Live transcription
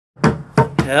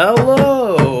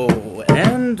Hello,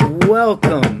 and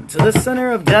welcome to the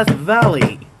center of Death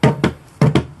Valley.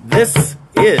 This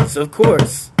is, of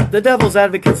course, the Devil's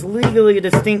Advocate's Legally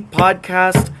Distinct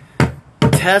podcast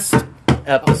test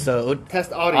episode.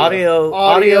 Test audio.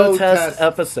 Audio test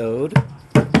episode.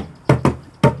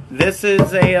 This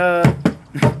is a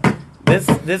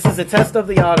this is a test of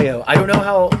the audio. I don't know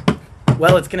how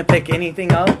well it's gonna pick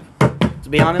anything up, to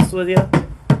be honest with you.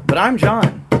 But I'm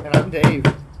John. And I'm Dave.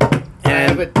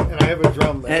 And I have a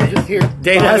drum. And I'm just here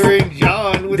Dave bothering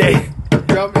John with his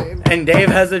drum. And Dave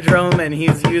has a drum, and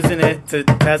he's using it to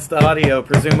test the audio,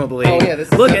 presumably. Oh yeah, this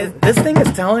thing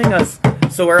is telling us.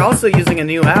 So we're also using a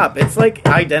new app. It's like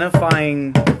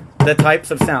identifying the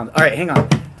types of sound. All right, hang on.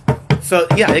 So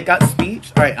yeah, it got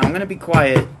speech. All right, I'm gonna be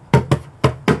quiet.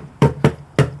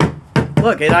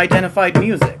 Look, it identified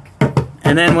music,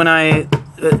 and then when I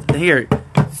here,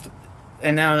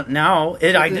 and now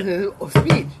it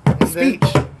speech. Speech.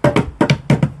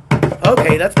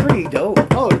 Okay, that's pretty dope.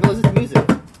 Oh, it knows it's music.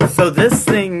 So this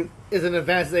thing is an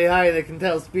advanced AI that can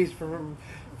tell speech from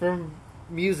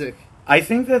music. I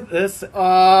think that this.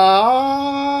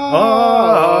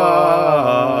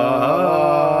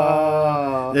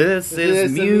 This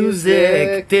is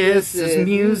music. This is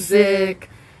music.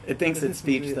 It thinks it's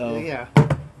speech, though. Yeah.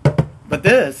 But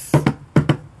this,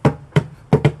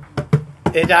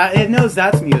 it knows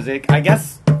that's music. I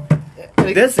guess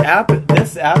this app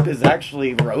is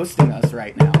actually roasting us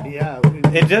right now. Yeah.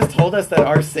 It just told us that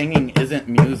our singing isn't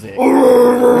music.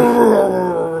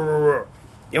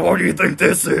 Yeah, what do you think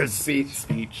this is?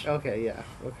 Speech. Okay, yeah.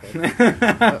 Okay.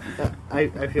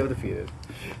 I feel defeated.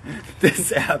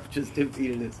 This app just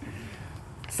defeated us.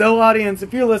 So, audience,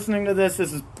 if you're listening to this,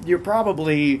 this is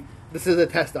a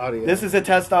test audio. This is a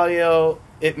test audio.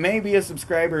 It may be a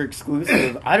subscriber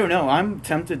exclusive. I don't know. I'm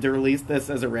tempted to release this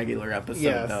as a regular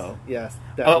episode, though. Yes,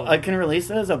 definitely. Oh, I can release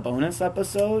it as a bonus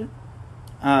episode.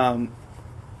 But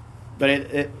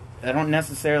I don't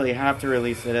necessarily have to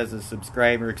release it as a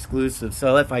subscriber exclusive.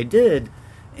 So if I did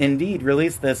indeed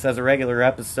release this as a regular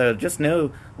episode, just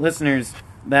know, listeners,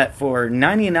 that for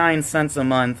 99 cents a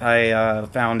month, I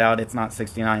found out it's not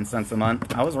 69 cents a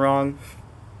month. I was wrong.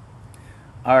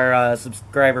 Our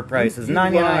subscriber price is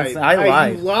 99 cents. I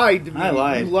lied. You lied to me. I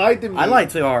lied. You lied to me. I lied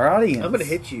to our audience. I'm going to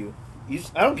hit you.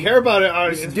 I don't care about it,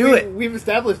 audience. Just do it. We've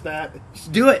established that.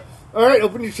 Just do it. All right,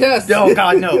 open your chest. Oh,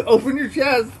 God, no. Open your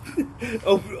chest.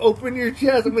 Open your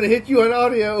chest. I'm going to hit you on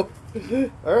audio.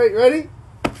 All right, ready?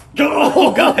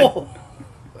 Oh, God.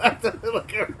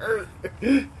 Look, it hurt.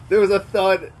 There was a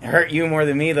thud. It hurt you more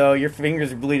than me, though. Your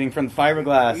fingers are bleeding from the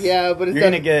fiberglass. Yeah, but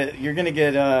you're gonna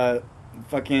get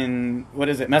fucking, what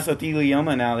is it,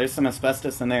 mesothelioma now. There's some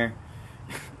asbestos in there.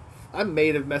 I'm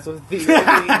made of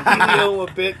mesothelioma,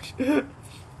 bitch.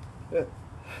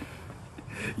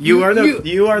 You are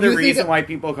the reason why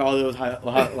people call those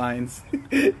hotlines.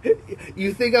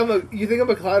 You think I'm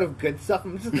a cloud of good stuff?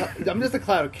 I'm just a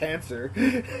cloud of cancer.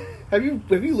 Have you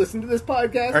listened to this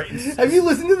podcast? Right. Have you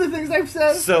listened to the things I've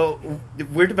said? So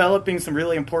we're developing some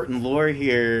really important lore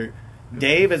here.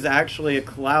 Dave is actually a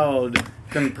cloud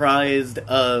comprised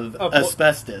of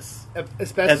asbestos.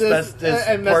 Asbestos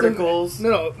and particles.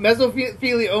 No,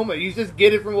 mesothelioma. You just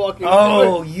get it from walking.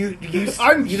 Oh, you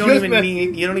don't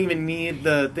even need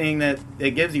the thing that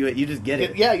gives you it. You just get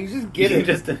it. Yeah, you just get it.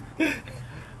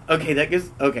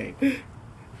 Okay.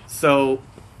 So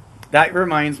that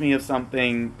reminds me of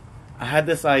something. I had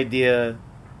this idea.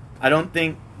 I don't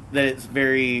think that it's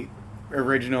very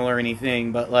original or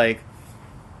anything, but like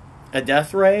a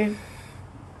death ray,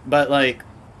 but like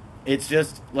it's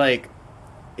just like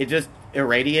it just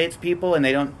irradiates people and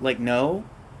they don't like know.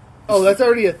 Oh, that's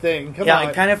already a thing. Come on. Yeah,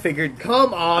 I kind of figured.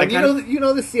 Come on, you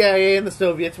know the CIA and the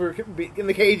Soviets were in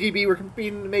the KGB were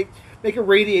competing to make a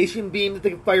radiation beam that they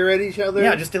could fire at each other.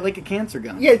 Yeah, just like a cancer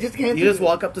gun. Yeah, just cancer. You just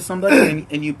walk up to somebody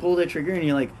and you pull the trigger and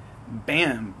you're like,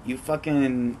 bam! You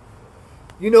fucking.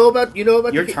 You know about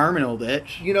you're terminal,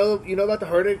 bitch. You know about the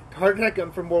heart attack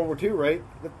gun from World War II, right?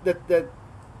 That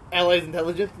Allies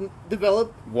intelligence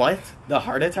developed. What? The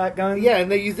heart attack gun? Yeah,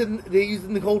 and they used it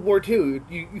in the Cold War too.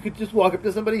 You could just walk up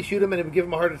to somebody, shoot them, and it would give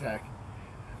them a heart attack.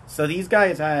 So these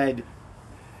guys had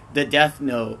the death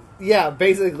note. Yeah,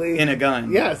 basically in a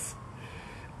gun. Yes.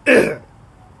 That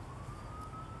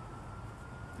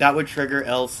would trigger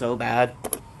L so bad.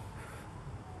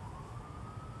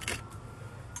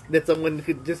 That someone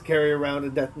could just carry around a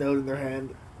death note in their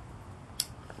hand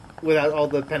without all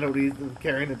the penalties of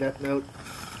carrying a death note.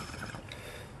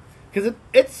 Because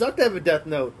it sucked to have a death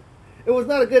note. It was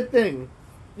not a good thing.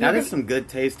 That is some good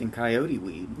taste in coyote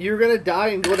weed. You're gonna die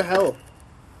and go to hell.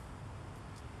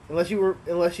 Unless you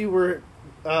were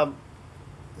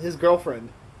his girlfriend,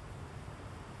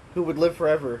 who would live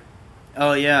forever,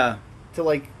 Oh yeah. to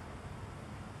like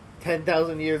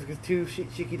 10,000 years because two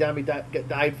Shikidami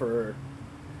died for her.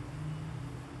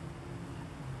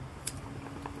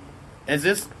 Is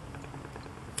this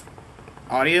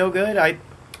audio good?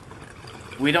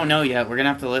 We don't know yet. We're gonna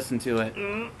have to listen to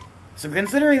it. So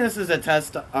considering this is a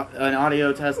test, an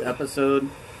audio test episode,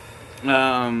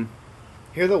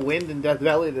 Hear the wind in Death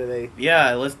Valley today.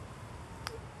 let's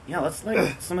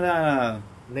like some of that.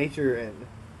 Nature and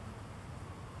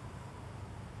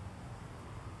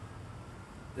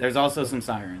There's also some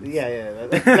sirens. yeah.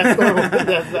 That's normal in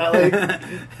Death Valley. The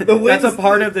That's a wind's-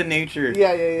 part of the nature.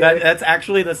 Yeah. That's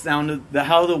actually the sound of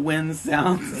how the wind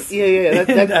sounds. Yeah. in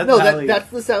Death Valley. That's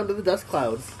the sound of the dust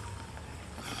clouds.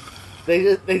 They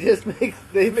just make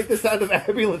the sound of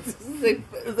ambulances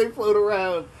as they float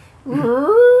around.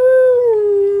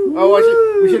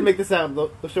 Oh, we should make the sound.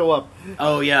 They'll show up.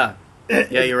 Oh yeah,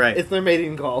 yeah, you're right. It's their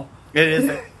mating call. It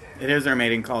is our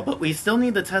mating call, but we still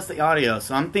need to test the audio.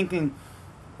 So I'm thinking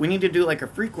we need to do like a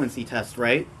frequency test,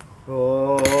 right?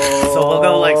 Oh. So we'll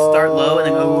go like start low and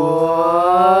then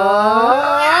go.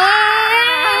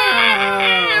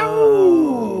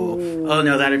 Oh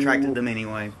no, that attracted them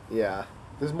anyway. Yeah.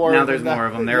 There's more. Now of there's them more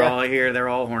of them. They're all here. They're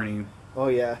all horny. Oh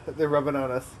yeah, they're rubbing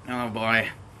on us. Oh boy,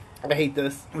 I hate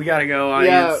this. we gotta go,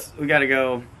 audience. We gotta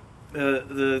go.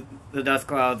 The dust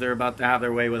clouds are about to have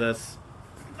their way with us.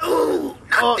 Oh,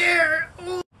 not there.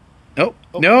 Oh,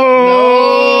 no,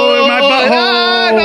 No! my butthole.